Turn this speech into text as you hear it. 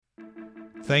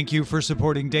Thank you for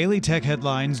supporting Daily Tech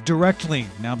Headlines directly.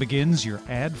 Now begins your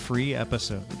ad-free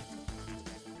episode.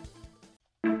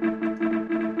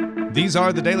 These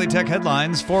are the Daily Tech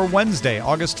Headlines for Wednesday,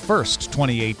 August 1st,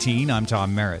 2018. I'm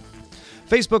Tom Merritt.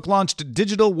 Facebook launched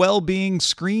digital well-being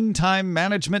screen time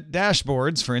management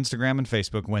dashboards for Instagram and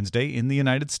Facebook Wednesday in the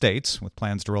United States, with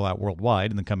plans to roll out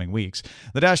worldwide in the coming weeks.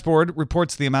 The dashboard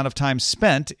reports the amount of time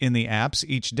spent in the apps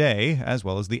each day, as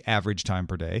well as the average time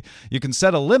per day. You can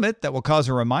set a limit that will cause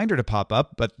a reminder to pop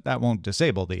up, but that won't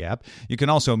disable the app. You can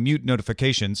also mute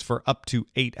notifications for up to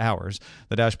 8 hours.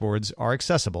 The dashboards are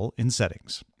accessible in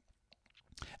settings.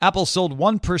 Apple sold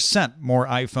 1% more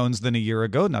iPhones than a year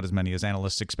ago, not as many as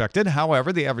analysts expected.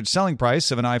 However, the average selling price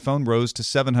of an iPhone rose to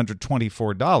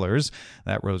 $724.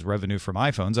 That rose revenue from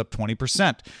iPhones up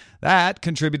 20%. That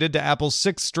contributed to Apple's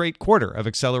sixth straight quarter of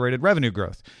accelerated revenue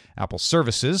growth. Apple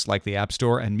services, like the App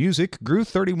Store and Music, grew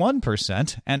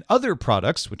 31%, and other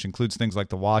products, which includes things like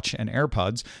the Watch and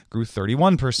AirPods, grew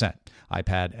 31%.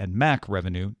 iPad and Mac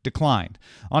revenue declined.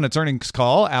 On its earnings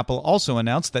call, Apple also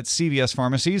announced that CVS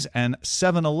pharmacies and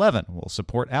 7-Eleven will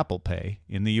support Apple Pay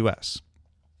in the U.S.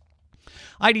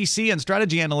 IDC and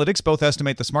Strategy Analytics both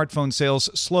estimate the smartphone sales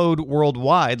slowed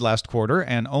worldwide last quarter,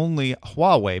 and only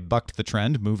Huawei bucked the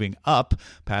trend, moving up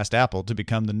past Apple to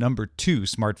become the number 2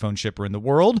 smartphone shipper in the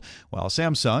world, while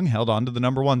Samsung held on to the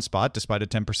number 1 spot despite a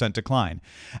 10% decline.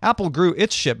 Apple grew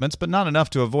its shipments, but not enough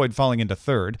to avoid falling into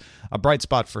third. A bright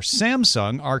spot for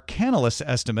Samsung are Canalys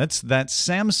estimates that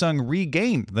Samsung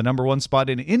regained the number 1 spot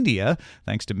in India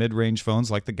thanks to mid-range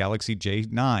phones like the Galaxy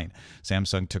J9.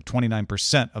 Samsung took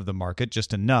 29% of the market,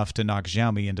 just enough to knock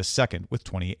Xiaomi into second with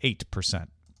 28%.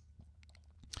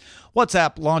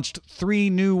 WhatsApp launched 3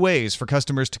 new ways for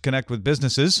customers to connect with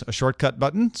businesses: a shortcut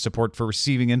button, support for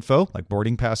receiving info like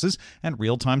boarding passes, and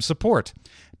real-time support.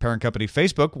 Parent company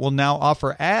Facebook will now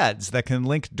offer ads that can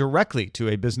link directly to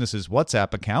a business's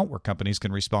WhatsApp account, where companies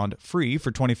can respond free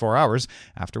for 24 hours,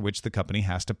 after which the company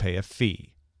has to pay a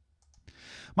fee.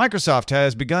 Microsoft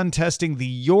has begun testing the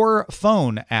Your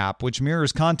Phone app, which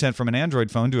mirrors content from an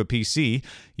Android phone to a PC.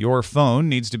 Your Phone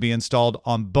needs to be installed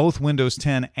on both Windows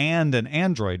 10 and an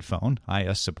Android phone.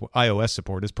 iOS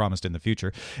support is promised in the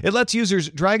future. It lets users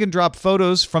drag and drop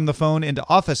photos from the phone into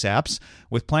Office apps,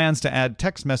 with plans to add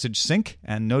text message sync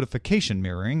and notification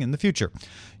mirroring in the future.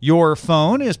 Your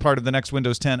Phone is part of the next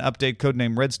Windows 10 update,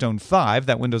 codenamed Redstone 5.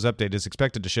 That Windows update is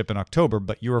expected to ship in October,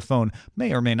 but Your Phone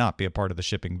may or may not be a part of the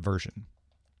shipping version.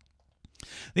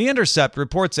 The Intercept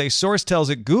reports a source tells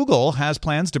it Google has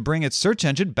plans to bring its search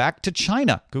engine back to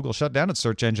China. Google shut down its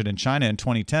search engine in China in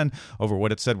 2010 over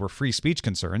what it said were free speech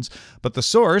concerns, but the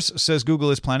source says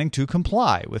Google is planning to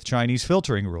comply with Chinese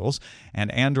filtering rules. An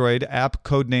Android app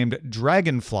codenamed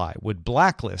Dragonfly would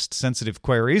blacklist sensitive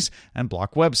queries and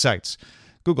block websites.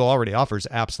 Google already offers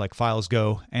apps like Files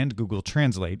Go and Google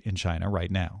Translate in China right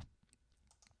now.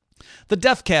 The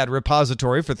DefCAD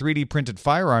repository for 3D printed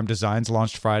firearm designs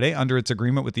launched Friday under its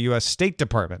agreement with the U.S. State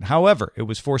Department. However, it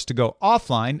was forced to go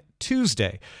offline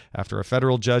Tuesday after a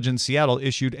federal judge in Seattle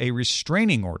issued a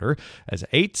restraining order as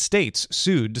 8 states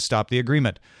sued to stop the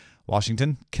agreement.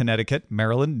 Washington, Connecticut,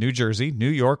 Maryland, New Jersey, New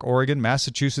York, Oregon,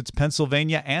 Massachusetts,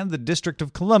 Pennsylvania, and the District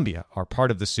of Columbia are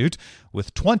part of the suit,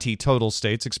 with 20 total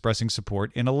states expressing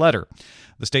support in a letter.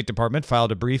 The State Department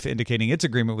filed a brief indicating its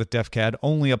agreement with DefCAD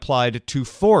only applied to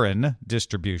foreign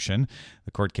distribution.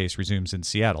 The court case resumes in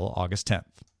Seattle August 10th.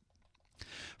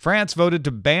 France voted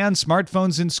to ban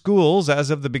smartphones in schools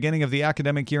as of the beginning of the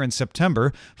academic year in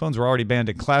September. Phones were already banned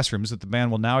in classrooms, but the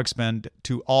ban will now expand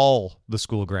to all the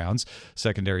school grounds.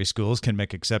 Secondary schools can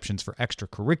make exceptions for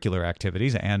extracurricular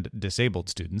activities and disabled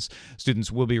students.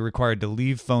 Students will be required to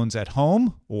leave phones at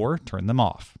home or turn them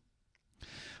off.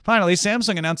 Finally,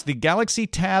 Samsung announced the Galaxy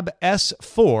Tab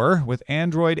S4 with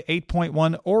Android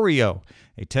 8.1 Oreo,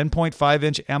 a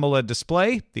 10.5-inch AMOLED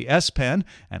display, the S Pen,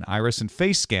 and iris and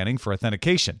face scanning for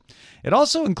authentication. It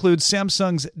also includes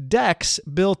Samsung's DeX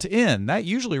built in. That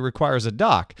usually requires a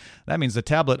dock. That means the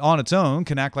tablet on its own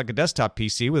can act like a desktop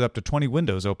PC with up to 20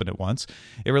 windows open at once.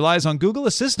 It relies on Google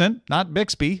Assistant, not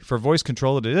Bixby, for voice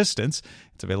control at a distance.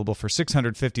 It's available for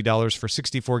 $650 for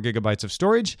 64 gigabytes of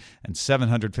storage and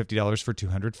 $750 for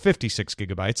 256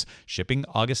 gigabytes, shipping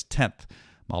August 10th.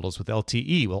 Models with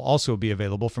LTE will also be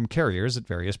available from carriers at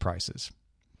various prices.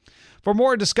 For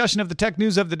more discussion of the tech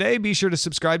news of the day, be sure to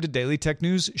subscribe to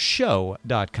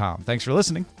dailytechnewsshow.com. Thanks for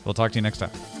listening. We'll talk to you next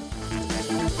time.